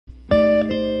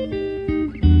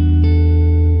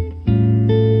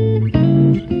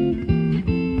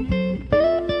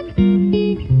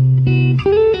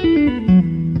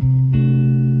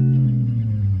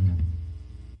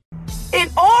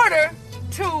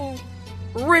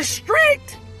to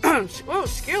restrict, oh,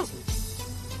 excuse me,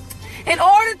 in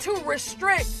order to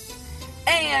restrict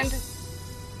and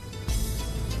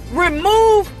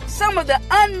remove some of the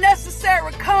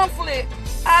unnecessary conflict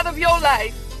out of your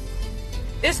life,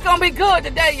 it's going to be good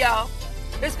today, y'all.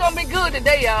 It's going to be good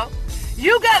today, y'all.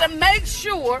 You got to make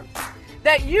sure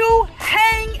that you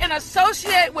hang and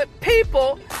associate with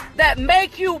people that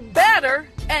make you better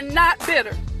and not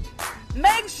bitter.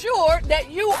 Make sure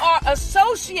that you are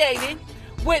associating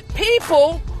with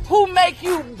people who make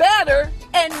you better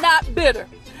and not bitter.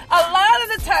 A lot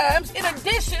of the times, in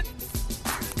addition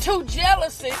to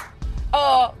jealousy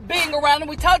being around, and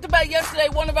we talked about yesterday,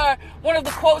 one of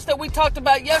the quotes that we talked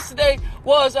about yesterday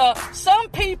was, some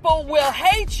people will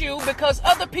hate you because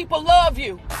other people love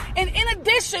you. And in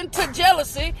addition to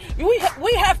jealousy,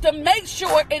 we have to make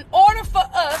sure, in order for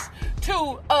us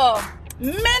to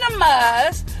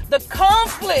minimize the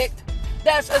conflict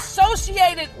that's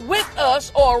associated with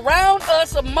us or around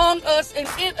us, among us, and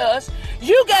in us,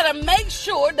 you got to make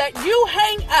sure that you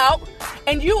hang out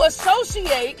and you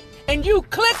associate and you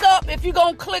click up. If you're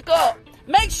going to click up,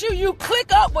 make sure you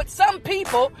click up with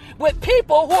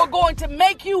people who are going to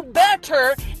make you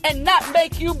better and not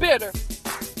make you bitter.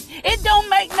 It don't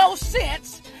make no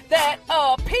sense that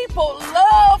people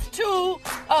love to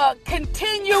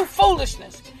continue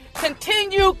foolishness,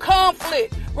 continue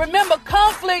conflict. Remember,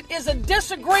 conflict is a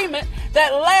disagreement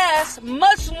that lasts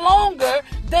much longer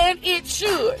than it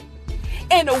should.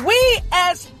 And we,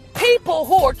 as people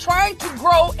who are trying to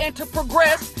grow and to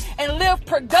progress and live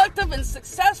productive and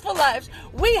successful lives,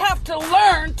 we have to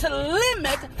learn to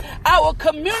limit our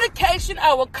communication,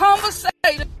 our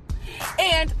conversation,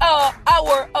 and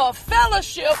our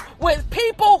fellowship with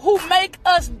people who make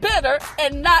us bitter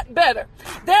and not better.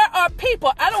 There are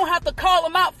people, I don't have to call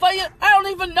them out for you. I don't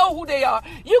even know who they are.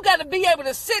 You got to be able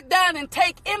to sit down and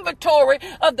take inventory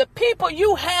of the people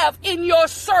you have in your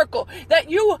circle,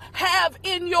 that you have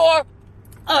in your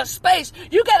space.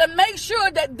 You got to make sure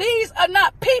that these are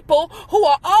not people who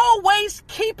are always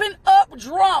keeping up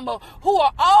drama, who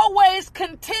are always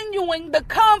continuing the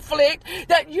conflict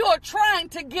that you're trying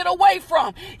to get away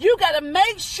from. You got to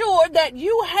make sure that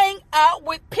you hang out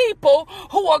with people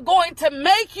who are going to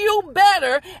make you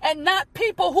better and not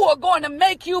people who are going to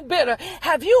make you bitter.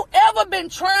 Have you ever been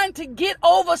trying to get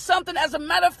over something? As a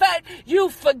matter of fact,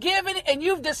 you've forgiven it and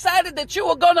you've decided that you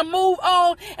are going to move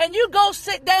on, and you go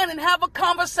sit down and have a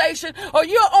conversation, or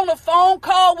you're on a phone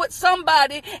call with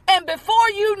somebody, and before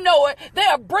you know it, they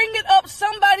are bringing up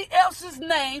somebody else's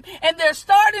name, and they're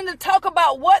starting to talk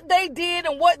about what they did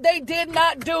and what they did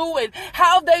not do, and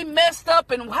how they messed up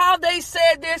and how they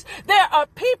said this. There are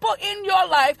people in your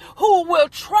life who will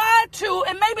try to,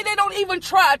 and maybe they don't even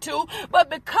try to,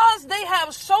 but because they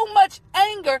have so much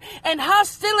anger and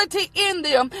hostility in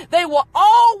them, they will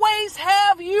always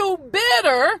have you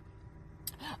bitter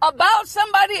about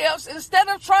somebody else instead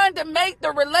of trying to make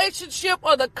the relationship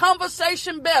or the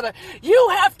conversation better. You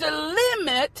have to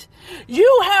limit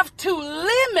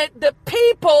the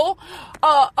people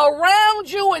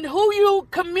around you and who you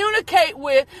communicate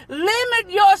with. Limit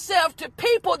yourself to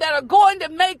people that are going to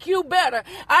make you better.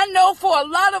 I know for a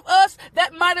lot of us,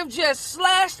 that might have just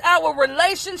slashed our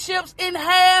relationships in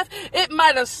half. It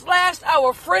might have slashed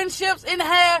our friendships in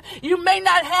half. You may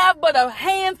not have but a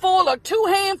handful or two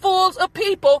handfuls of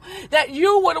people that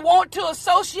you would want to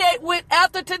associate with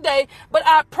after today. But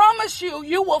I promise you,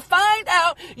 you will find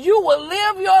out you will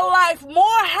live your life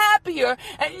more happier,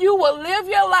 and you will live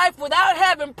your life without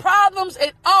having problems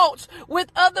and outs with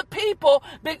other people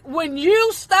when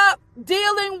you stop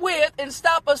dealing with and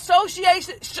stop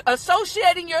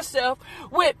associating yourself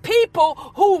with people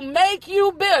who make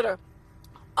you bitter.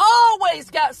 Always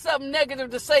got something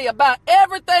negative to say about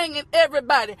everything and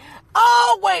everybody.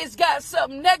 Always got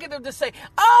something negative to say.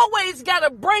 Always got to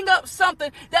bring up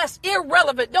something that's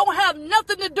irrelevant. Don't have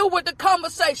nothing to do with the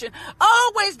conversation.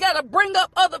 Always got to bring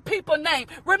up other people's names.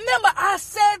 Remember, I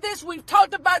said this. We've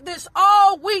talked about this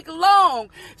all week long.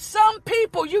 Some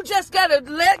people, you just got to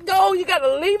let go. You got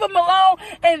to leave them alone.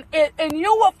 And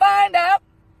you will find out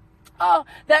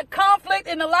that conflict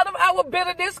and a lot of our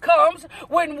bitterness comes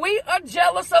when we are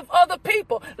jealous of other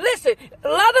people. Listen, a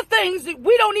lot of things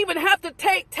we don't even have to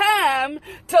take time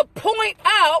to point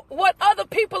out what other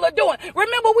people are doing.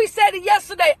 Remember, we said it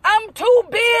yesterday. I'm too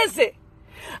busy.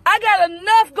 I got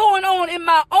enough going on in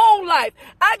my own life.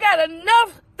 I got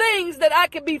enough things that I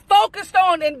can be focused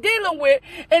on and dealing with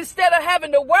instead of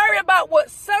having to worry about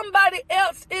what somebody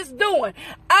else is doing.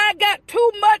 I got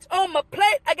too much on my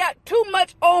plate. I got too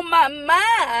much on my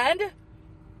mind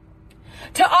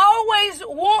to always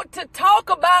want to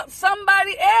talk about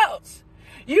somebody else.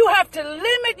 You have to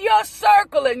limit your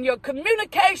circle and your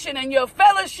communication and your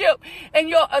fellowship and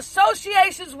your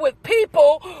associations with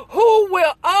people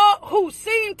who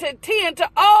seem to tend to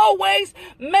always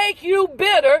make you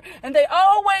bitter, and they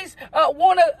always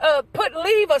want to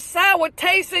leave a sour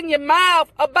taste in your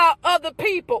mouth about other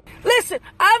people. Listen,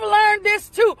 I've learned this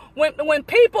too. When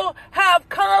people have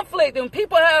conflict and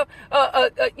people have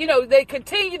they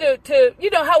continue to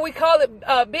how we call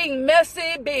it being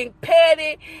messy, being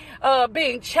petty,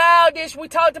 being childish. We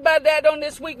talked about that on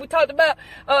this week. We talked about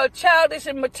childish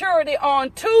and maturity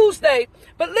on Tuesday.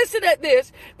 But listen at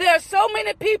this. There are so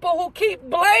many people who keep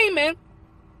blaming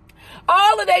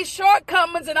all of their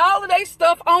shortcomings and all of their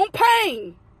stuff on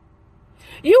pain.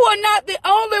 You are not the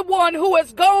only one who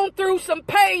has gone through some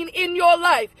pain in your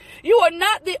life. You are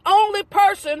not the only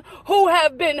person who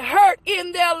have been hurt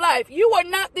in their life. You are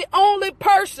not the only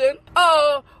person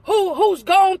who's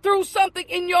gone through something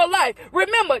in your life.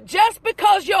 Remember, just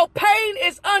because your pain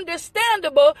is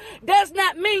understandable does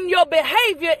not mean your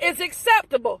behavior is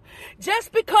acceptable.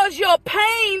 Just because your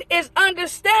pain is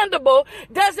understandable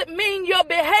doesn't mean your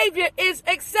behavior is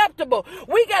acceptable.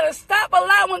 We got to stop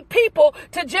allowing people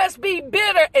to just be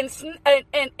bitter and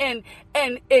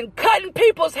cutting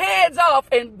people's heads off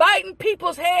and biting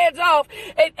people's heads off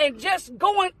and just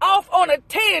going off on a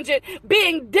tangent,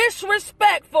 being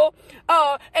disrespectful,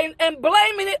 and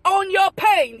blaming it on your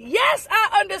pain. Yes,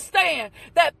 I understand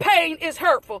that pain is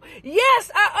hurtful. Yes,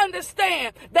 I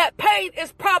understand that pain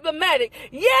is problematic.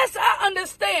 Yes, I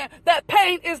understand that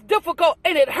pain is difficult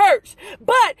and it hurts.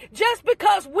 But just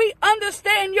because we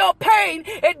understand your pain,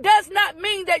 it does not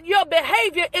mean that your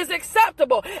behavior is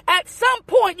acceptable. At some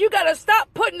point, you got to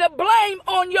stop putting the blame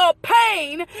on your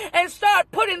pain and start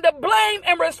putting the blame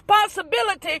and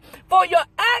responsibility for your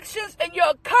actions and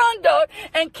your conduct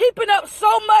and keeping up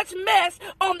so much mess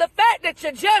on the fact that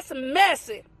you're just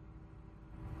messy.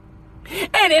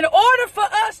 And in order for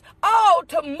us all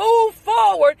to move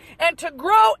forward and to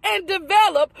grow and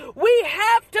develop, we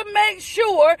have to make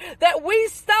sure that we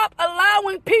stop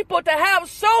allowing people to have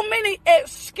so many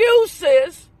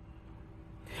excuses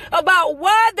about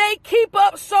why they keep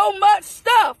up so much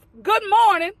stuff. Good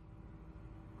morning.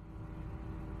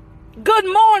 Good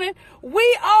morning.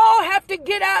 We all have to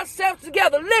get ourselves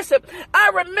together. Listen,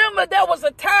 I remember there was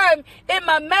a time in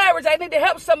my marriage, I need to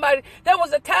help somebody. There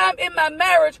was a time in my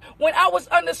marriage when I was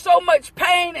under so much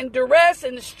pain and duress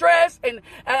and stress, and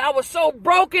I was so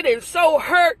broken and so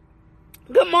hurt.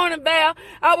 Good morning, Val.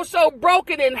 I was so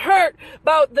broken and hurt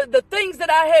about the things that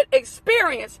I had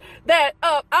experienced that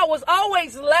I was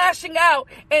always lashing out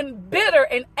and bitter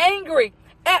and angry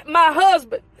at my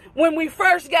husband when we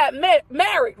first got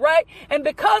married, right? And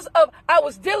because of I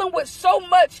was dealing with so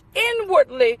much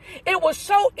inwardly, it was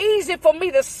so easy for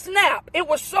me to snap. It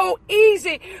was so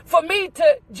easy for me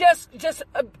to just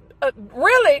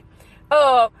really,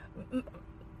 I'm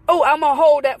going to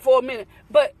hold that for a minute.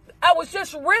 But I was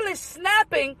just really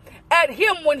snapping at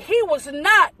him when he was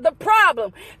not the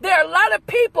problem. There are a lot of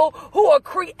people who are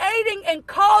creating and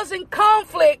causing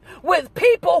conflict with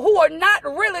people who are not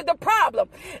really the problem.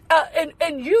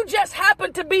 And you just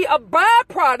happen to be a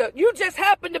byproduct. You just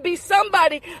happen to be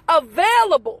somebody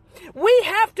available. We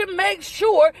have to make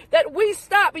sure that we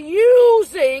stop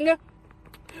using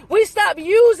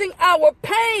our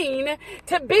pain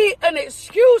to be an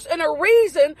excuse and a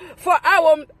reason for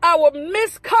our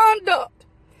misconduct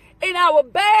and our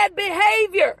bad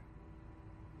behavior.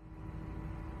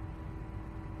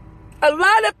 A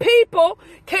lot of people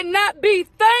cannot be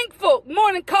thankful.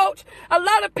 Morning, Coach. A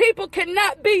lot of people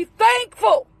cannot be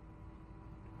thankful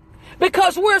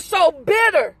because we're so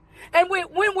bitter. And when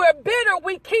we're bitter,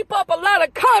 we keep up a lot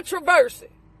of controversy.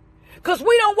 Because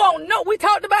we don't want we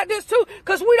talked about this too,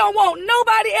 because we don't want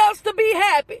nobody else to be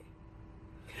happy.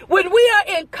 When we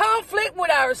are in conflict with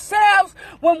ourselves,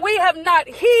 when we have not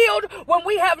healed, when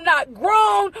we have not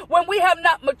grown, when we have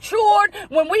not matured,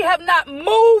 when we have not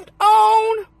moved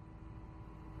on,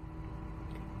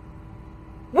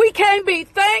 we can't be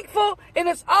thankful, and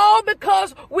it's all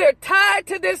because we're tied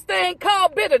to this thing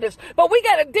called bitterness. But we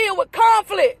got to deal with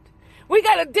conflict. We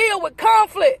got to deal with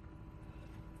conflict.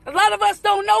 A lot of us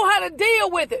don't know how to deal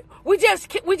with it. We just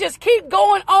keep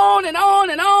going on and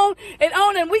on and on and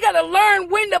on, and we got to learn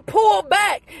when to pull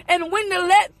back and when to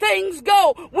let things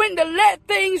go, when to let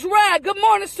things ride. Good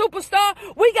morning, superstar.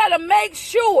 We got to make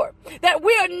sure that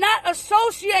we are not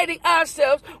associating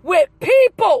ourselves with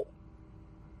people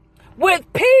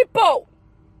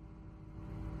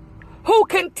who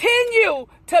continue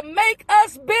to make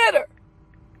us bitter.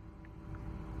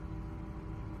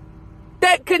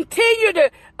 that continue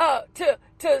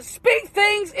to speak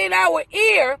things in our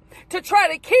ear to try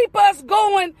to keep us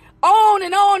going on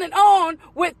and on and on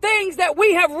with things that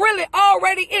we have really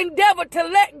already endeavored to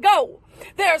let go.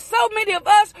 There are so many of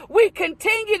us, we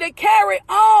continue to carry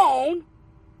on.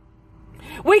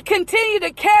 We continue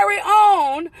to carry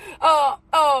on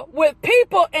with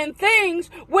people and things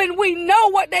when we know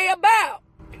what they're about.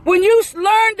 When you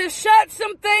learn to shut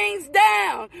some things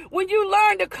down, when you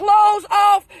learn to close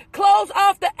off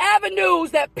the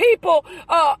avenues that people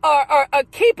are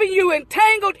keeping you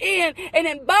entangled in and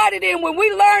embodied in, when we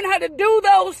learn how to do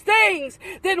those things,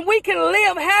 then we can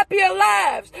live happier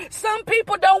lives. Some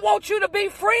people don't want you to be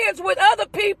friends with other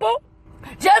people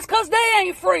just because they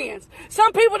ain't friends.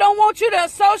 Some people don't want you to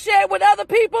associate with other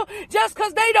people just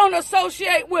because they don't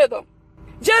associate with them.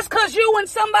 Just because you and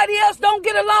somebody else don't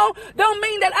get along don't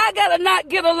mean that I gotta not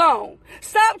get along.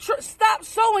 Stop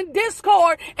sowing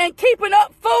discord and keeping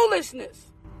up foolishness.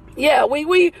 Yeah,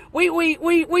 we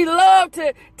love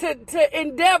to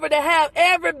endeavor to have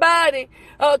everybody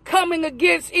coming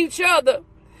against each other,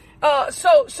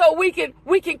 so we can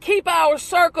keep our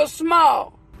circle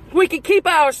small. We can keep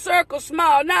our circle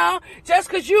small. Now, just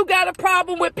because you got a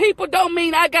problem with people don't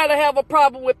mean I got to have a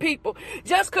problem with people.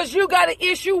 Just because you got an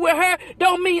issue with her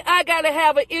don't mean I got to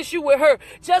have an issue with her.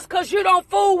 Just because you don't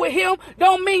fool with him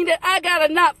don't mean that I got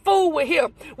to not fool with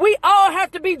him. We all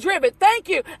have to be driven. Thank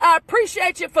you. I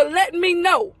appreciate you for letting me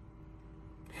know.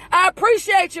 I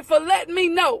appreciate you for letting me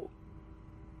know.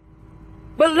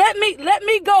 But let me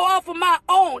go off of my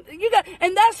own.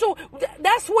 And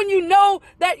that's when you know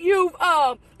that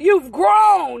you've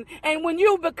grown, and when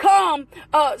you become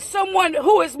someone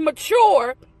who is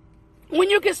mature,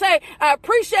 when you can say, I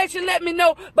appreciate you letting me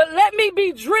know, but let me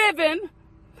be driven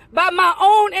by my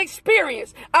own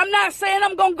experience. I'm not saying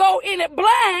I'm going to go in it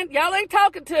blind. Y'all ain't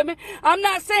talking to me. I'm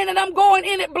not saying that I'm going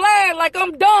in it blind like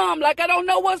I'm dumb, like I don't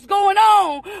know what's going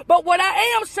on. But what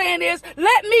I am saying is,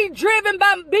 let me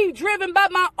be driven by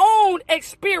my own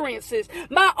experiences,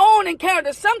 my own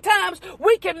encounters. Sometimes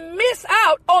we can miss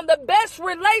out on the best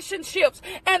relationships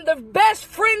and the best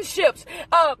friendships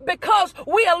because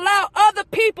we allow other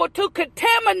people to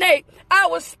contaminate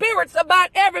our spirits about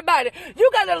everybody. You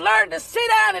got to learn to sit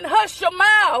down and hush your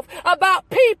mouth about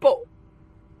people.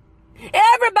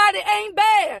 Everybody ain't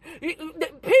bad.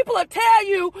 People will tell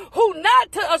you who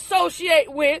not to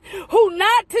associate with, who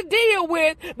not to deal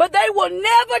with, but they will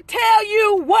never tell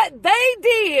you what they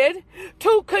did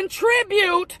to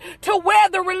contribute to where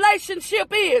the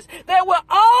relationship is. They will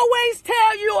always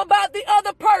tell you about the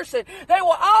other person. They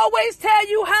will always tell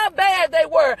you how bad they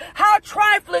were, how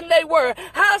trifling they were,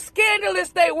 how scandalous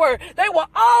they were. They will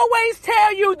always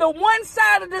tell you the one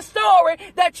side of the story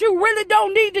that you really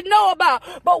don't need to know about.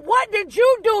 But what did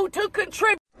you do to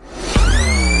contribute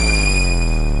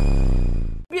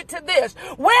to this?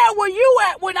 Where were you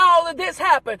at when all of this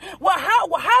happened? Well,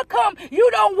 how come you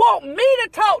don't want me to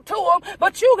talk to them,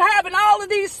 but you having all of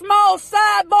these small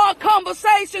sidebar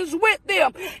conversations with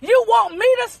them? You want me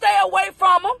to stay away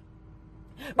from them,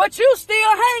 but you still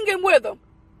hanging with them.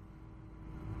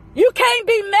 You can't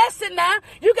be messing now.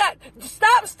 You got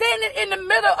stop standing in the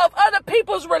middle of other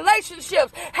people's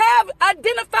relationships.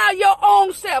 Identify your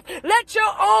own self. Let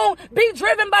your own be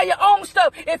driven by your own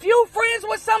stuff. If you friends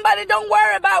with somebody, don't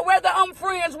worry about whether I'm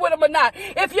friends with them or not.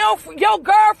 If your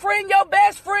girlfriend, your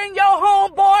best friend, your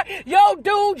homeboy, your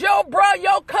dude, your bro,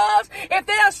 your cuz, if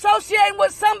they're associating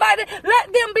with somebody,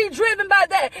 let them be driven by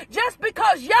that. Just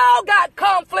because y'all got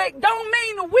conflict don't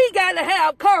mean we got to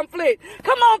have conflict.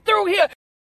 Come on through here.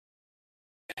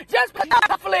 Just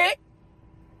conflict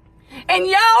and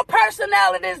y'all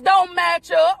personalities don't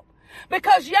match up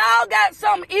because y'all got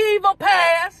some evil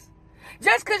past,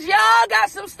 just because y'all got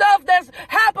some stuff that's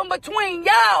happened between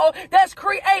y'all that's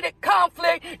created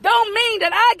conflict, don't mean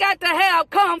that I got to have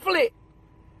conflict.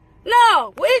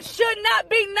 No, it should not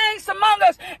be names among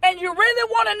us. And you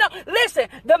really want to know. Listen,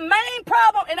 the main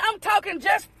problem, and I'm talking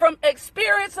just from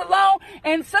experience alone,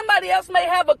 and somebody else may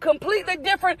have a completely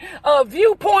different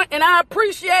viewpoint, and I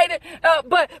appreciate it.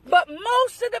 But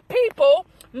most of the people,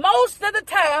 most of the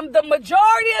time, the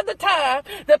majority of the time,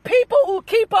 the people who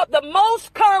keep up the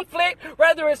most conflict,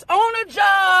 whether it's on a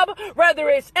job, whether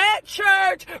it's at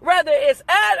church, whether it's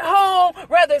at home,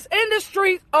 whether it's in the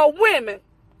streets, are women.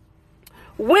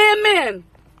 Women,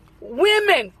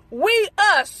 we,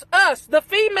 us, the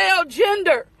female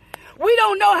gender, We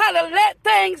don't know how to let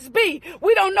things be.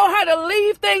 We don't know how to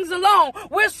leave things alone.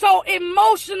 We're so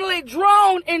emotionally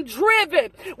drawn and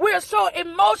driven. We're so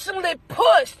emotionally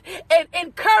pushed and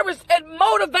encouraged and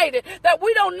motivated that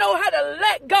we don't know how to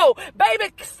let go.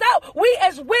 Baby, stop. We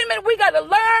as women, we got to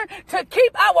learn to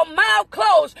keep our mouth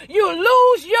closed. You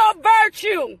lose your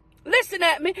virtue. Listen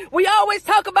at me. We always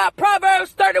talk about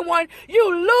Proverbs 31.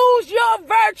 You lose your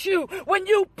virtue when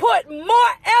you put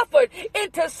more effort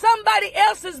into somebody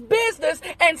else's business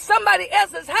and somebody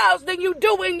else's house than you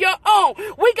do in your own.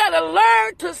 We got to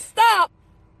learn to stop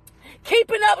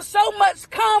keeping up so much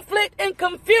conflict and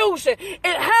confusion.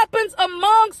 It happens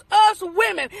amongst us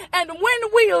women. And when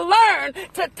we learn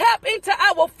to tap into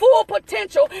our full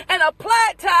potential and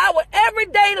apply it to our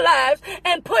everyday lives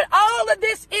and put all of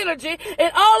this energy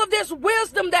and all of this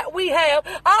wisdom that we have,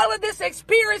 all of this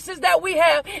experiences that we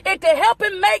have into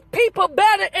helping make people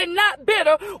better and not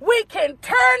bitter, we can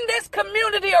turn this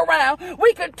community around.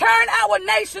 We can turn our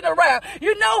nation around.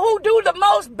 You know who do the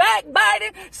most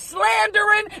backbiting,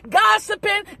 slandering, gossiping,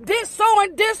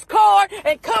 sowing discord,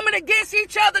 and coming against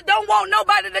each other, don't want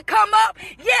nobody to come up?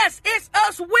 Yes, it's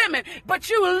us women, but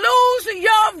you lose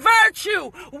your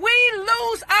virtue. We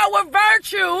lose our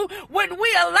virtue when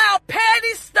we allow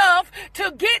petty stuff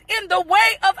to get in the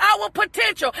way of our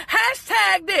potential.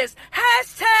 Hashtag this.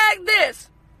 Hashtag this.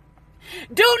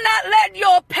 Do not let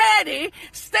your petty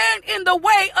stand in the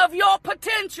way of your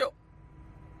potential.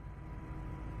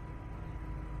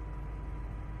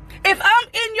 If I'm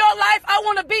in your life, I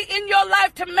want to be in your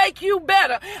life to make you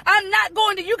better. I'm not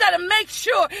going to, you got to make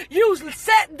sure you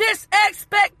set this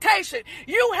expectation.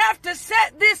 You have to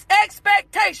set this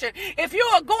expectation. If you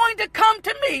are going to come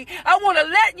to me, I want to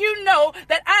let you know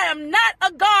that I am not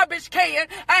a garbage can.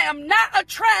 I am not a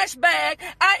trash bag.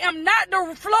 I am not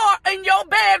the floor in your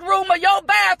bedroom or your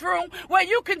bathroom where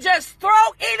you can just throw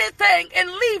anything and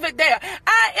leave it there.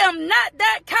 I am not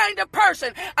that kind of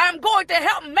person. I'm going to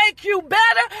help make you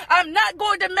better. I'm not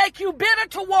going to make you bitter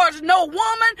towards no woman,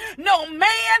 no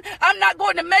man. I'm not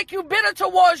going to make you bitter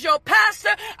towards your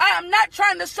pastor. I am not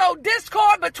trying to sow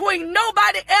discord between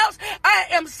nobody else. I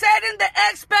am setting the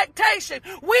expectation.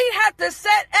 We have to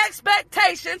set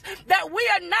expectations that we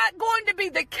are not going to be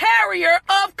the carrier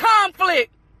of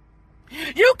conflict.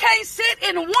 You can't sit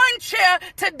in one chair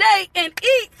today and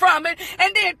eat from it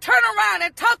and then turn around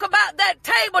and talk about that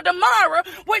table tomorrow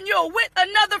when you're with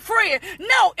another friend.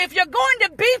 No, if you're going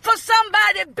to be for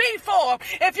somebody, be for them.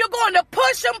 If you're going to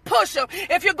push them, push them.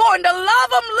 If you're going to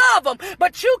love them.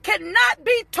 But you cannot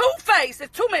be two-faced.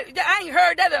 It's too many. I ain't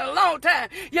heard that in a long time.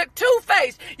 You're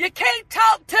two-faced. You can't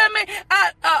talk to me.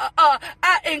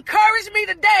 Encourage me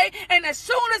today, and as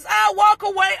soon as I walk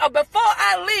away or before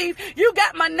I leave, you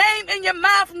got my name in your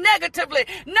mouth negatively.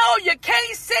 No, you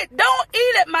can't sit. Don't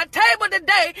eat at my table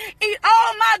today. Eat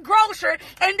all my grocery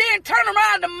and then turn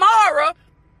around tomorrow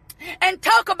and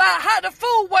talk about how the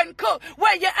food wasn't cooked.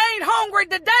 Well, you ain't hungry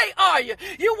today, are you?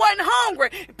 You wasn't hungry.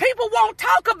 People won't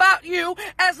talk about you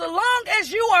as long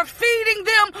as you are feeding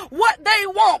them what they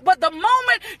want. But the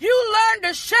moment you learn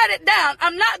to shut it down,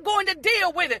 I'm not going to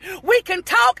deal with it. We can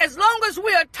talk as long as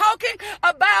we are talking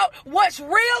about what's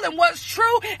real and what's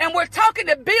true, and we're talking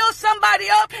to build somebody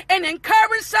up and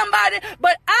encourage somebody.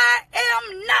 But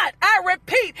I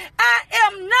repeat, I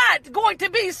am not going to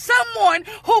be someone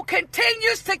who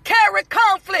continues to carry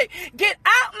conflict. Get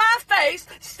out my face.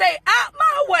 Stay out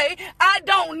my way. I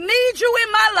don't need you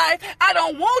in my life. I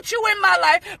don't want you in my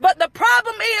life. But the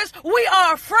problem is we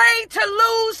are afraid to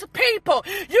lose people.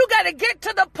 You got to get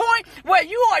to the point where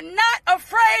you are not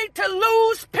afraid to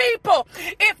lose people.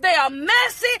 If they are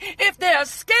messy, if they are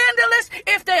scandalous,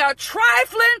 if they are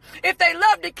trifling, if they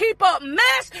love to keep up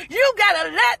mess, you got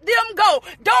to let them go.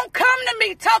 Don't come to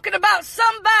me talking about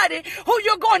somebody who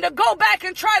you're going to go back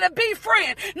and try to be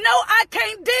friend. No, I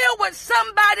can't deal with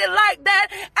somebody like that.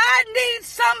 I need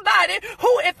somebody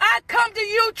who, if I come to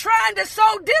you trying to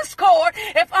sow discord,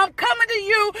 if I'm coming to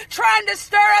you trying to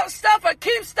stir up stuff or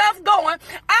keep stuff going,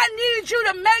 I need you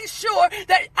to make sure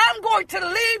that I'm going to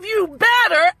leave you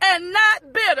better and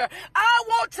not bitter. I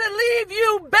want to leave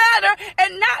you better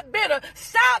and not bitter.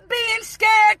 Stop being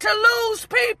scared to lose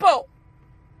people.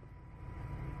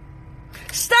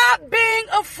 Stop being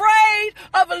afraid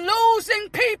of losing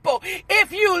people.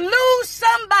 If you lose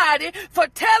somebody for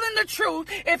telling the truth,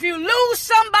 if you lose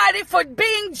somebody for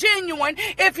being genuine,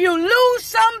 if you lose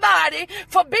somebody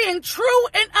for being true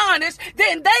and honest,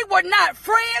 then they were not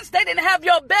friends. They didn't have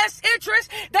your best interest.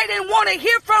 They didn't want to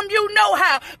hear from you no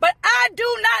how. But I I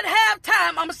do not have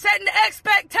time. I'm setting the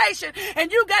expectation,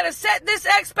 and you got to set this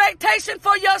expectation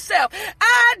for yourself.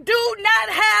 I do not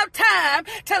have time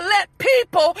to let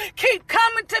people keep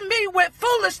coming to me with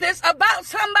foolishness about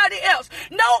somebody else.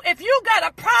 No, if you got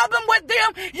a problem with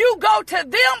them, you go to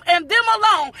them and them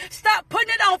alone. Stop putting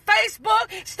it on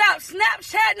Facebook. Stop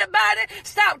Snapchatting about it.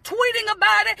 Stop tweeting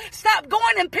about it. Stop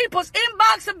going in people's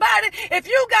inbox about it. If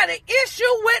you got an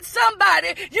issue with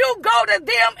somebody, you go to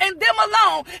them and them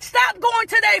alone. Stop going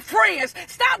to their friends.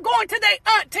 Stop going to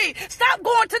their auntie. Stop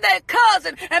going to their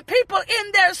cousin and people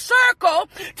in their circle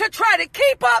to try to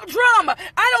keep up drama.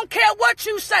 I don't care what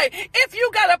you say. If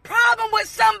you got a problem with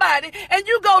somebody and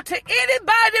you go to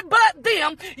anybody but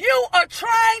them, you are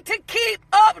trying to keep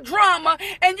up drama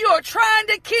and you are trying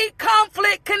to keep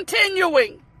conflict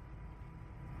continuing.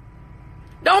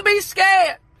 Don't be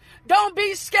scared. Don't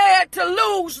be scared to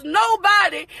lose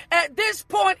nobody at this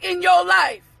point in your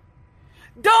life.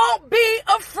 Don't be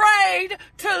afraid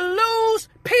to lose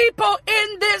people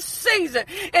in this season.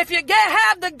 If you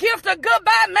have the gift of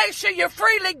goodbye, make sure you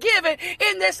freely give it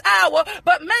in this hour,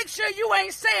 but make sure you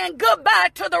ain't saying goodbye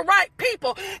to the right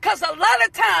people, because a lot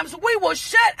of times we will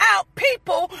shut out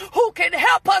people who can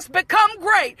help us become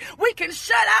great. We can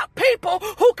shut out people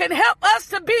who can help us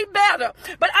to be better.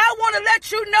 But I want to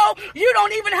let you know, you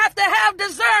don't even have to have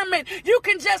discernment. You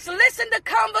can just listen to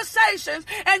conversations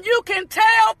and you can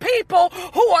tell people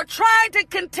who are trying to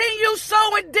continue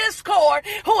sowing discord,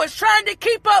 who is trying to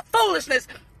keep up foolishness.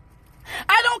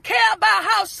 I don't care about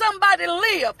how somebody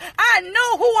live. I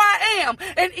know who I am.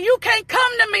 And you can't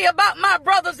come to me about my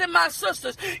brothers and my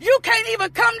sisters. You can't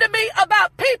even come to me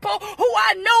about people who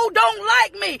I know don't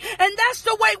like me. And that's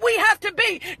the way we have to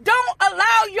be. Don't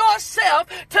allow yourself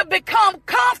to become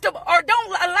comfortable, or don't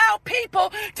allow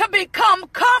people to become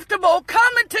comfortable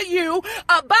coming to you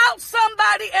about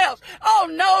somebody else. Oh,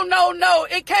 no, no, no.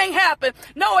 It can't happen.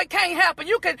 No, it can't happen.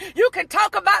 You can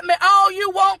talk about me all you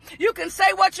want. You can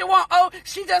say what you want. Oh,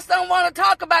 she just don't want to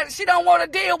talk about it. She don't want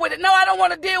to deal with it. No, I don't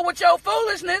want to deal with your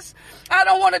foolishness. I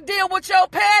don't want to deal with your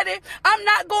petty. I'm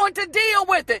not going to deal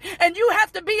with it. And you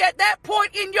have to be at that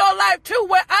point in your life too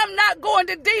where I'm not going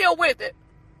to deal with it.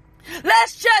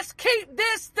 Let's just keep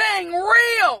this thing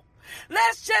real.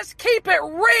 Let's just keep it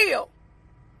real.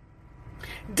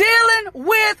 Dealing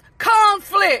with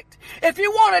conflict. If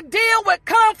you want to deal with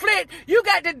conflict, you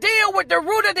got to deal with the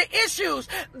root of the issues.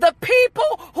 The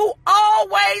people who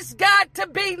always got to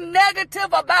be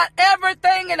negative about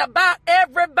everything and about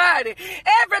everybody.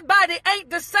 Everybody ain't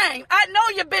the same. I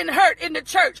know you've been hurt in the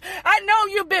church. I know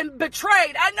you've been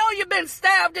betrayed. I know you've been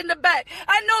stabbed in the back.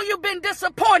 I know you've been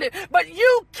disappointed, but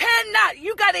you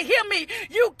got to hear me.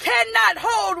 You cannot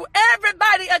hold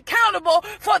everybody accountable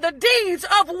for the deeds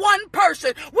of one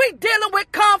person. We're dealing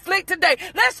with conflict today.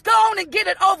 Let's go on and get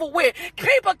it over with.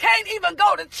 People can't even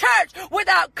go to church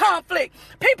without conflict.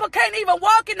 People can't even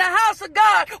walk in the house of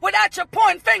God without you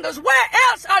pointing fingers. Where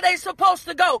else are they supposed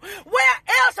to go? Where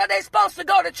else are they supposed to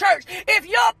go to church? If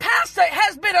your pastor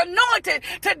has been anointed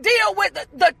to deal with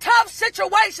the tough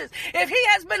situations, if he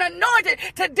has been anointed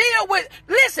to deal with,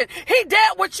 listen, he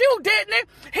dealt with you, didn't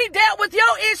he? He dealt with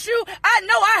your issue. I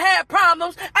know I had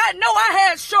problems. I know I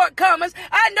had shortcomings.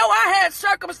 I know I had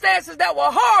circumstances that were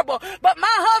horrible, but my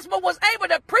husband was able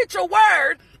to preach a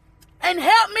word and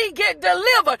help me get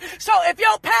delivered. So if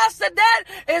your pastor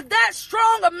is that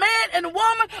strong a man and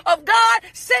woman of God,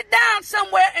 sit down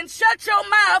somewhere and shut your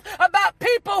mouth about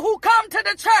people who come to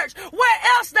the church. Where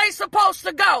else they supposed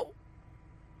to go?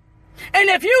 And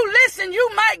if you listen, you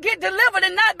might get delivered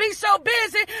and not be so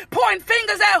busy pointing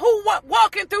fingers at who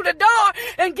walking through the door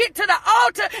and get to the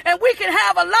altar, and we can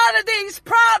have a lot of these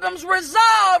problems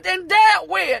resolved and dealt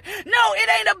with. No, it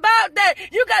ain't about that.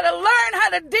 You got to learn how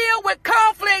to deal with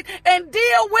conflict and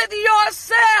deal with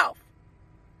yourself.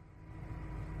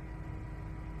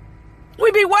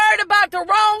 We be worried about the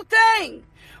wrong thing.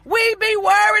 We be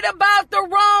worried about the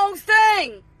wrong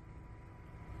thing.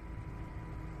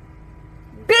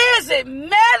 Busy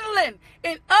meddling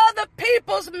in other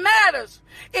people's matters.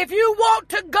 If you want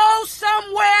to go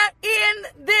somewhere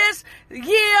in this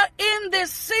year, in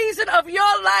this season of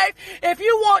your life, if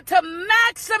you want to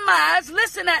maximize,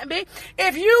 listen at me,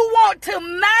 if you want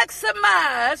to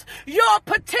maximize your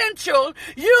potential,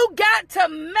 you got to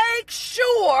make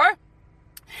sure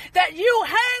that you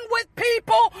hang with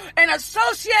people and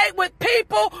associate with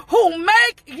people who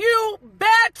make you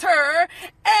better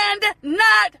and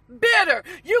not bitter.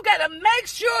 You got to make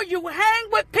sure you hang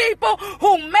with people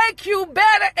who make you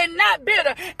better and not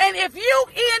bitter. And if you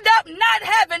end up not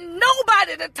having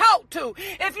nobody to talk to,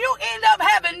 if you end up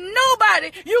having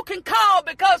nobody you can call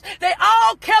because they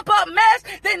all kept up mess,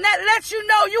 then that lets you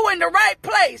know you're in the right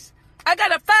place. I got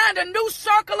to find a new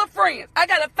circle of friends. I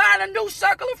got to find a new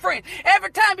circle of friends.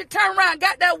 Every time you turn around,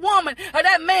 got that woman or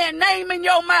that man name in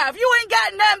your mouth. You ain't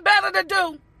got nothing better to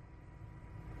do.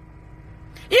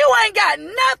 You ain't got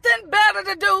nothing better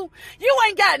to do. You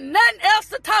ain't got nothing else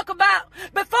to talk about.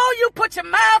 Before you put your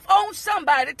mouth on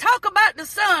somebody, talk about the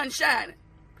sun shining.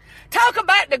 Talk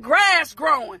about the grass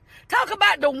growing. Talk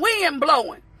about the wind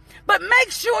blowing. But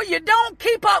make sure you don't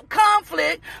keep up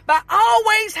conflict by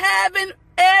always having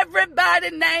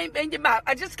everybody's name in your mouth.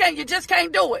 You just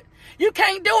can't do it. You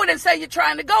can't do it and say you're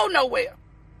trying to go nowhere.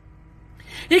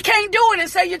 You can't do it and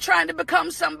say you're trying to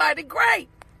become somebody great.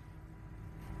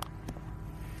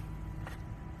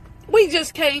 We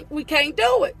can't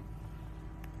do it.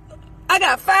 I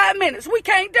got 5 minutes. We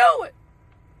can't do it.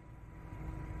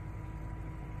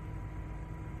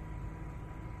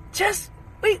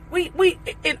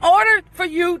 In order for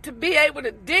you to be able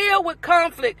to deal with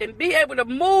conflict and be able to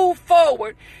move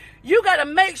forward, you got to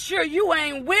make sure you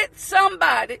ain't with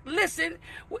somebody. Listen,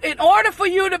 in order for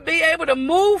you to be able to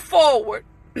move forward,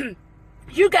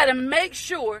 you got to make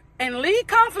sure, and leave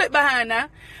conflict behind now,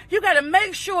 you got to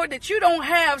make sure that you don't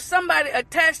have somebody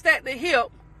attached at the hip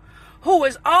who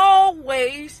is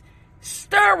always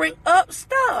stirring up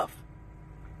stuff.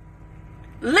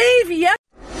 Leave yesterday.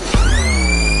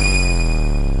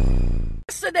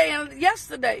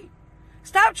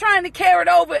 Stop trying to carry it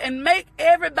over and make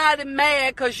everybody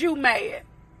mad because you mad.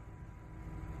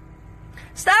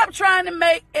 Stop trying to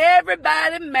make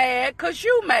everybody mad because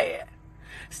you mad.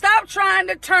 Stop trying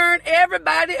to turn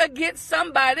everybody against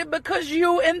somebody because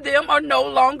you and them are no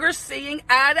longer seeing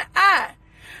eye to eye.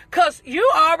 Because you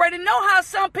already know how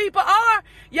some people are.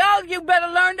 Y'all, you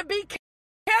better learn to be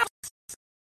careful,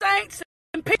 saints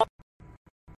and people.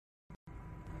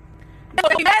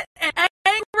 Mad and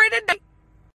angry today.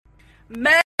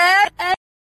 Mad and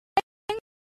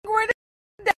angry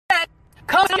today.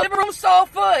 Come to the living room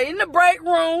sofa, in the break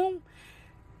room.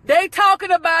 They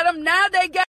talking about them. Now they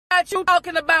got you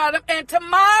talking about them. And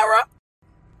tomorrow,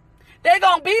 they're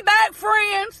going to be back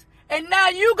friends. And now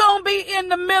you going to be in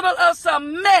the middle of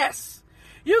some mess.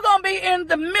 You're going to be in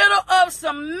the middle of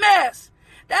some mess.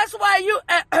 That's why you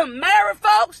married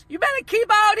folks, you better keep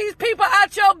all these people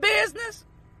out your business.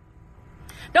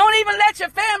 Don't even let your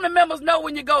family members know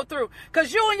when you go through.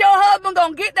 Because you and your husband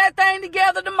going to get that thing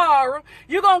together tomorrow.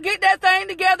 You're going to get that thing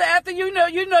together after you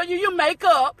make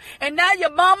up. And now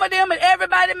your mama, them, and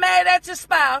everybody mad at your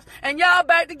spouse. And y'all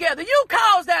back together. You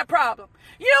caused that problem.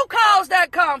 You caused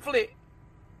that conflict.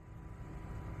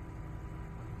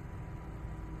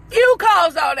 You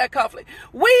caused all that conflict.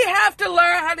 We have to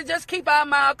learn how to just keep our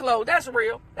mouth closed. That's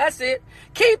real. That's it.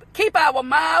 Keep our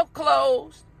mouth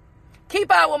closed.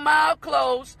 Keep our mouth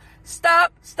closed.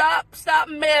 Stop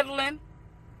meddling.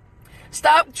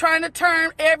 Stop trying to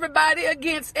turn everybody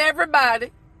against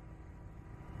everybody.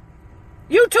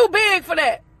 You too big for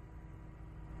that.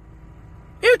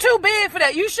 You too big for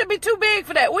that. You should be too big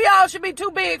for that. We all should be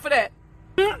too big for that.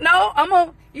 No, I'm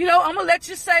gonna let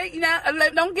you say,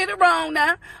 don't get it wrong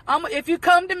now. If you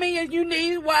come to me and you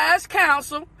need wise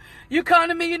counsel, I'm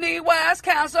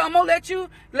gonna let you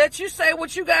say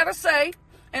what you gotta say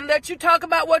and let you talk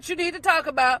about what you need to talk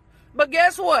about. But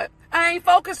guess what? I ain't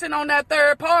focusing on that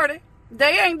third party.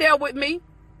 They ain't there with me.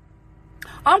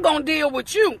 I'm gonna deal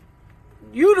with you.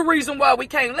 You the reason why we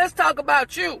can't. Let's talk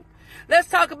about you. Let's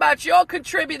talk about your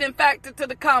contributing factor to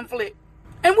the conflict.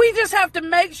 And we just have to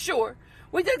make sure.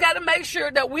 We just got to make sure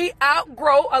that we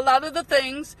outgrow a lot of the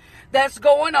things that's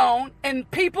going on and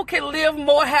people can live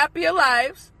more happier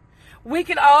lives. We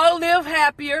can all live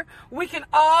happier. We can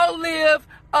all live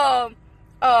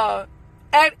at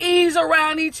ease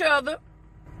around each other.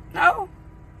 No,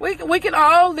 we can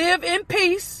all live in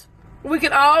peace. We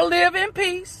can all live in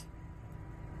peace.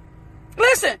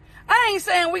 Listen, I ain't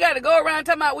saying we got to go around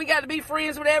talking about we got to be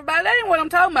friends with everybody. That ain't what I'm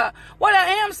talking about. What I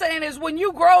am saying is when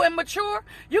you grow and mature,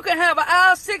 you can have an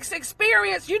aisle 6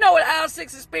 experience. You know what aisle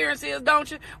 6 experience is,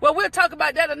 don't you? Well, we'll talk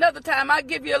about that another time. I'll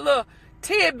give you a little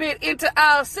tidbit into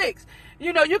aisle 6.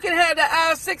 You can have the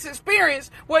aisle 6 experience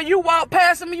where you walk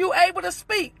past them and you able to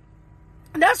speak.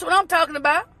 That's what I'm talking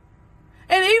about.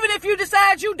 And even if you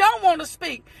decide you don't want to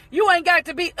speak, you ain't got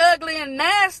to be ugly and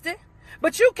nasty.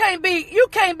 But you can't be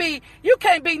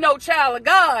no child of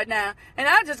God now. And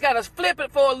I just got to flip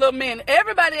it for a little minute.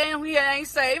 Everybody in here ain't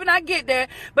saved, and I get that.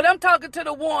 But I'm talking to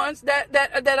the ones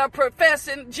that are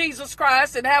professing Jesus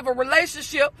Christ and have a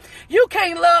relationship. You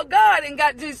can't love God and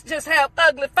just have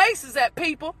ugly faces at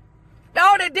people.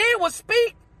 All they did was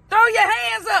speak. Throw your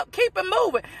hands up. Keep it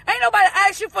moving. Ain't nobody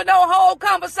ask you for no whole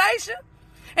conversation.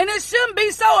 And it shouldn't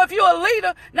be so if you're a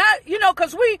leader. Not,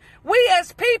 because we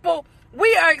as people,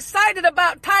 we are excited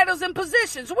about titles and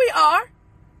positions. We are.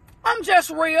 I'm just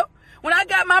real. When I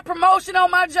got my promotion on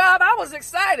my job, I was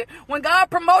excited. When God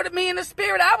promoted me in the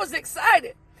spirit, I was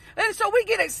excited. And so we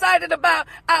get excited about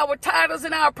our titles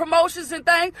and our promotions and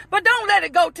things, but don't let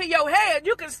it go to your head.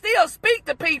 You can still speak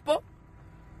to people.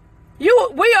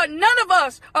 None of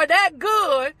us are that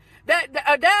good,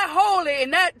 that holy,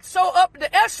 and that so up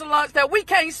the echelons that we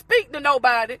can't speak to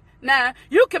nobody. Now,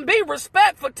 you can be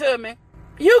respectful to me.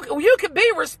 You can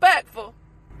be respectful.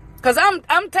 Because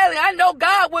I'm telling you, I know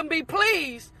God wouldn't be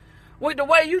pleased with the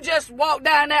way you just walked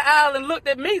down that aisle and looked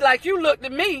at me like you looked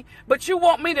at me, but you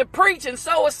want me to preach and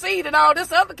sow a seed and all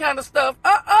this other kind of stuff.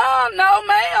 No,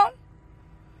 ma'am.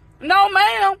 No,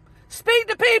 ma'am. Speak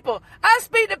to people. I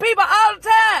speak to people all the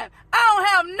time. I don't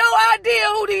have no idea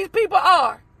who these people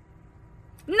are.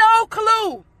 No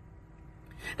clue.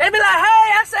 They be like,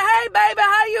 hey, I say, hey, baby,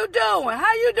 how you doing?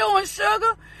 How you doing,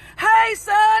 sugar? Hey,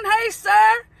 son. Hey,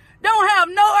 sir. Don't have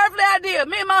no earthly idea.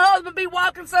 Me and my husband be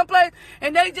walking someplace,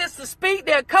 and they just to speak.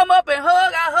 They'll come up and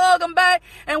hug. I hug them back,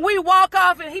 and we walk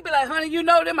off, and he be like, honey, you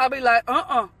know them? I be like,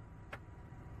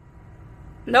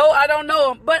 No, I don't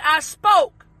know them. But I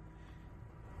spoke.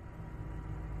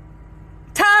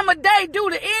 Time of day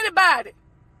due to anybody.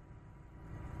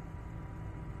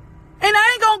 And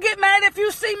I ain't going to get mad if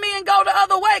you see me and go the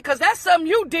other way, because that's something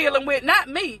you dealing with, not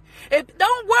me.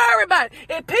 Don't worry about it.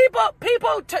 If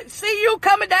people see you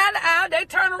coming down the aisle, they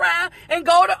turn around and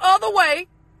go the other way.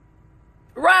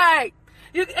 Right.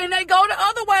 And they go the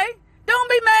other way. Don't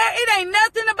be mad. It ain't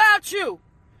nothing about you.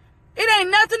 It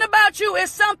ain't nothing about you.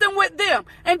 It's something with them.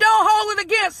 And don't hold it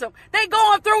against them. They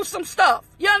going through some stuff.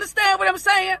 You understand what I'm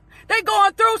saying? They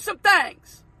going through some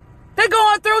things. They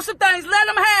going through some things. Let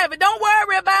them have it. Don't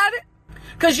worry about it.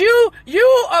 Because you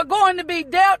are going to be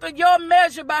dealt with your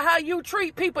measure by how you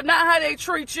treat people, not how they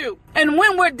treat you. And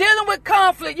when we're dealing with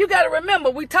conflict, you got to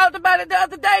remember, we talked about it the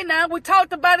other day now. We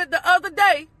talked about it the other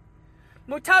day.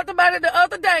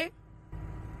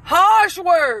 Harsh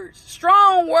words,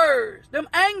 strong words, them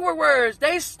angry words,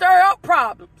 they stir up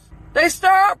problems. Stir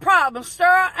up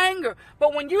anger.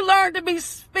 But when you learn to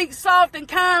speak soft and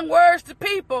kind words to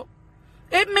people,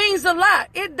 it means a lot.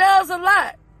 It does a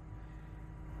lot.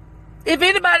 If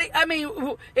anybody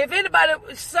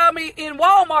saw me in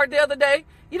Walmart the other day,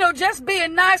 just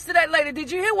being nice to that lady.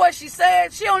 Did you hear what she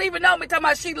said? She don't even know me, talking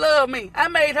about she loved me. I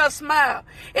made her smile.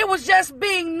 It was just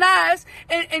being nice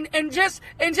and just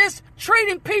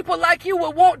treating people like you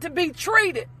would want to be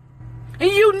treated. And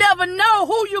you never know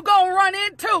who you're going to run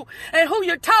into and who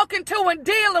you're talking to and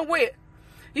dealing with.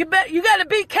 You got to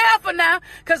be careful now,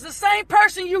 because the same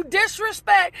person you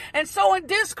disrespect and so in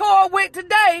discord with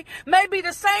today may be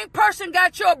the same person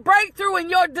got your breakthrough and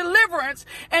your deliverance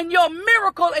and your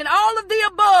miracle and all of the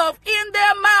above in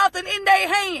their mouth and in their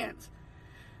hands.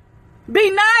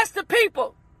 Be nice to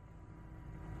people.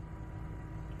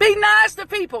 Be nice to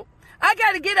people. I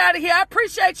got to get out of here. I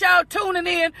appreciate y'all tuning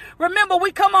in. Remember,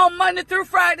 we come on Monday through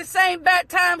Friday, same bat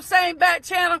time, same bat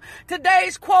channel.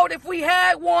 Today's quote, if we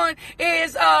had one,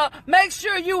 is make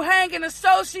sure you hang and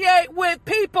associate with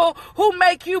people who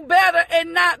make you better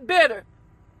and not bitter.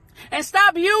 And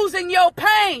stop using your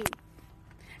pain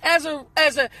as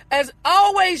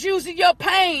always using your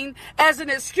pain as an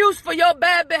excuse for your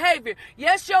bad behavior.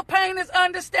 Yes, your pain is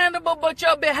understandable, but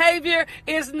your behavior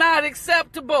is not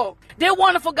acceptable. Dear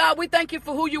wonderful God, we thank you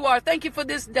for who you are. Thank you for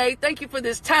this day. Thank you for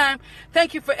this time.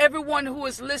 Thank you for everyone who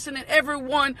is listening,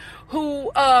 everyone who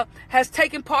has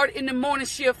taken part in the morning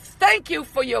shift. Thank you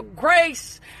for your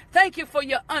grace. Thank you for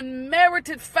your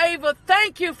unmerited favor.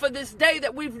 Thank you for this day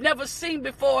that we've never seen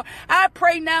before. I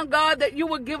pray now, God, that you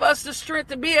will give us the strength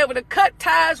to be able to cut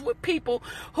ties with people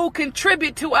who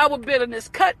contribute to our bitterness.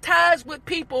 Cut ties with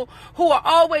people who are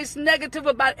always negative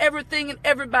about everything and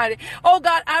everybody. Oh,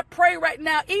 God, I pray right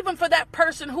now, even for that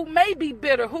person who may be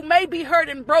bitter, who may be hurt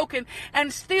and broken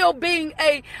and still being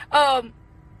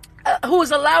who is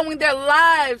allowing their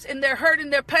lives and their hurt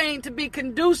and their pain to be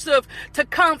conducive to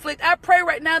conflict. I pray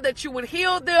right now that you would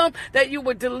heal them, that you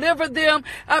would deliver them.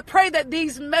 I pray that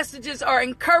these messages are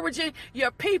encouraging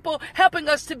your people, helping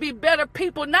us to be better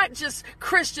people, not just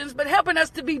Christians, but helping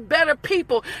us to be better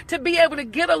people, to be able to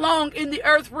get along in the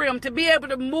earth realm, to be able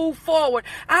to move forward.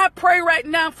 I pray right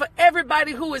now for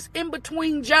everybody who is in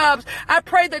between jobs. I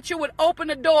pray that you would open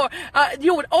the door.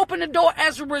 You would open the door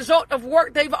as a result of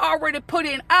work they've already put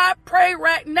in. I I pray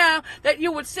right now that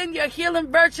you would send your healing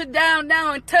virtue down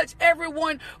now and touch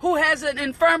everyone who has an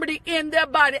infirmity in their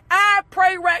body. I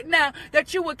pray right now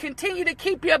that you would continue to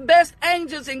keep your best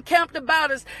angels encamped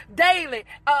about us daily,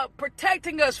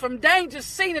 protecting us from dangers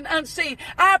seen and unseen.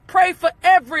 I pray for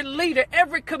every leader,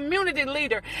 every community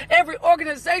leader, every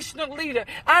organizational leader.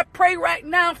 I pray right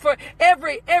now for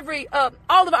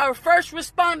all of our first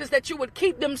responders that you would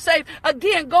keep them safe.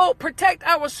 Again, go protect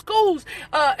our schools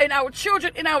and our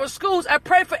children in our schools. I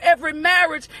pray for every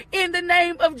marriage in the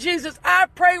name of Jesus. I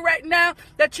pray right now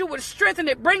that you would strengthen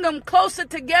it, bring them closer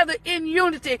together in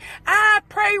unity. I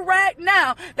pray right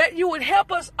now that you would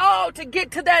help us all to get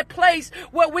to that place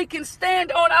where we can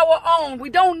stand on our own.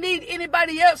 We don't need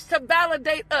anybody else to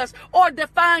validate us or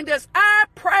define us. I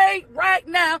pray right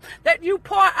now that you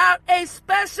pour out a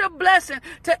special blessing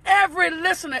to every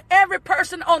listener, every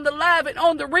person on the live and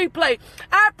on the replay.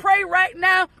 I pray right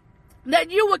now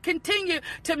that you would continue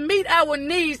to meet our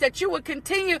needs, that you would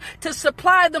continue to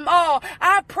supply them all.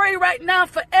 I pray right now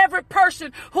for every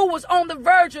person who was on the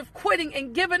verge of quitting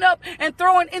and giving up and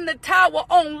throwing in the towel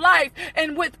on life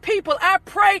and with people. I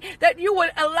pray that you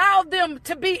would allow them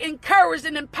to be encouraged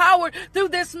and empowered through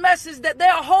this message, that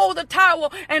they'll hold the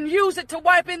towel and use it to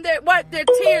wipe their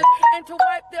tears and to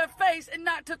wipe their face and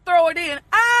not to throw it in.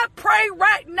 I pray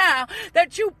right now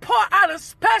that you pour out a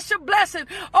special blessing.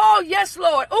 Oh, yes,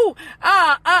 Lord.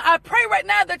 I pray right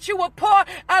now that you will pour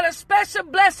out a special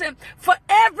blessing for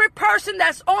every person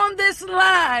that's on this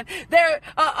line that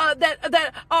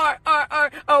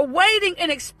are waiting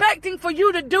and expecting for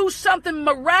you to do something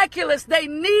miraculous. They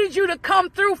need you to come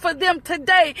through for them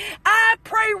today. I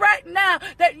pray right now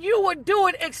that you would do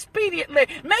it expediently.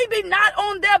 Maybe not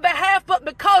on their behalf, but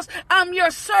because I'm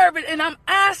your servant and I'm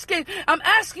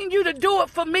asking you to do it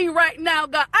for me right now,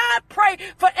 God. I pray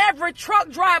for every truck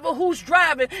driver who's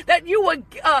driving, that you would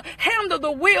handle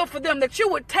the wheel for them, that you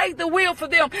would take the wheel for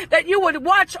them, that you would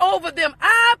watch over them.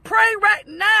 I pray right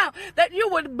now that you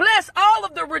would bless all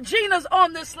of the Reginas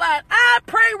on this line. I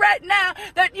pray right now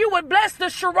that you would bless the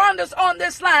Sharondas on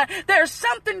this line. There's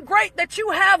something great that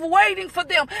you have waiting for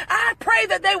them. I pray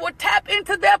that they would tap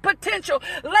into their potential,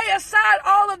 lay aside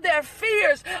all of their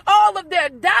fears, all of their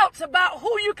doubts about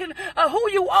who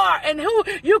you are and who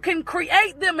you can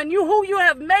create them and who you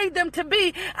have made them to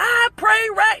be. I pray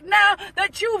right now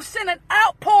that you've sent an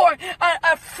outpouring,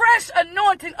 a fresh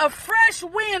anointing, a fresh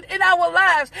wind in our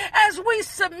lives as we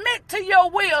submit to your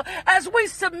will, as we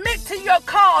submit to your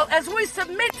call, as we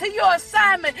submit to your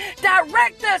assignment.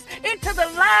 Direct us into the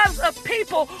lives of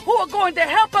people who are going to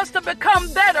help us to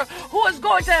become better, who is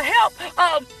going to help,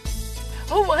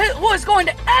 who is going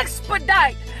to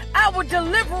expedite our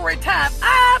delivery time.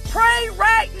 I pray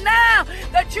right now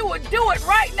that you would do it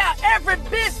right now. Every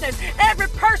business, every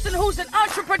person who's an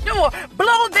entrepreneur,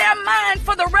 blow their mind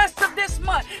for the rest of this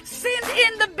month. Send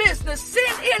in the business,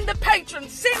 send in the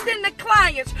patrons, send in the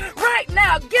clients right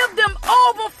now. Give them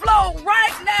overflow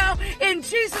right now. In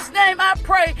Jesus' name I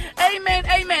pray. Amen.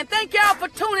 Amen. Thank y'all for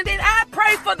tuning in. I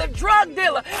pray for the drug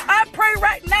dealer. I pray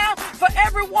right now for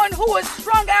everyone who is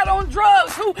strung out on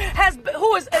drugs, who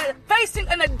is facing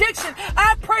an addiction.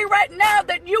 I pray right now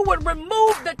that you would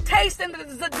remove the taste and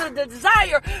the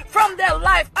desire from their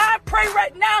life. I pray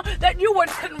right now that you would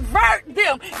convert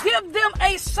them, give them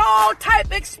a Saul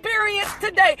type experience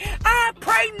today. I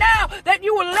pray now that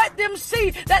you would let them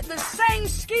see that the same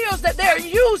skills that they're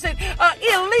using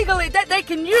illegally, that they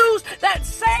can use that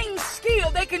same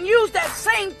skill, they can use that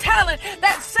same talent,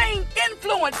 that same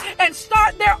influence, and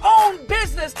start their own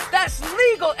business that's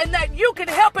legal and that you can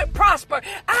help it prosper.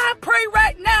 I pray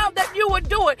right now that you would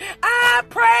do it. I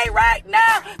pray right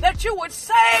now that you would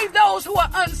save those who are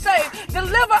unsaved.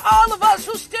 Deliver all of us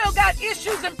who still got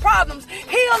issues and problems.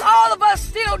 Heal all of us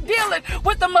still dealing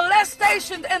with the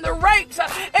molestations and the rapes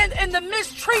and the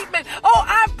mistreatment. Oh,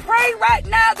 I pray right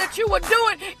now that you would do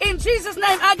it in Jesus'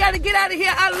 name. I got to get out of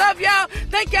here. I love y'all.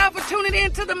 Thank y'all for tuning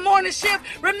in to the morning shift.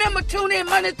 Remember, tune in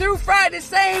Monday through Friday,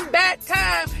 same bat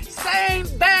time, same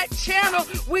bat channel.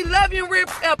 We love you. We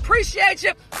appreciate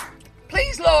you.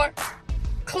 Please, Lord,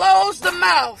 close the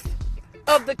mouth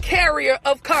of the carrier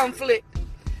of conflict.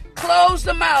 Close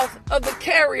the mouth of the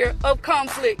carrier of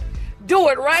conflict. Do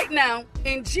it right now.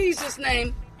 In Jesus'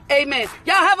 name, amen.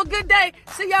 Y'all have a good day.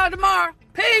 See y'all tomorrow.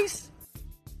 Peace.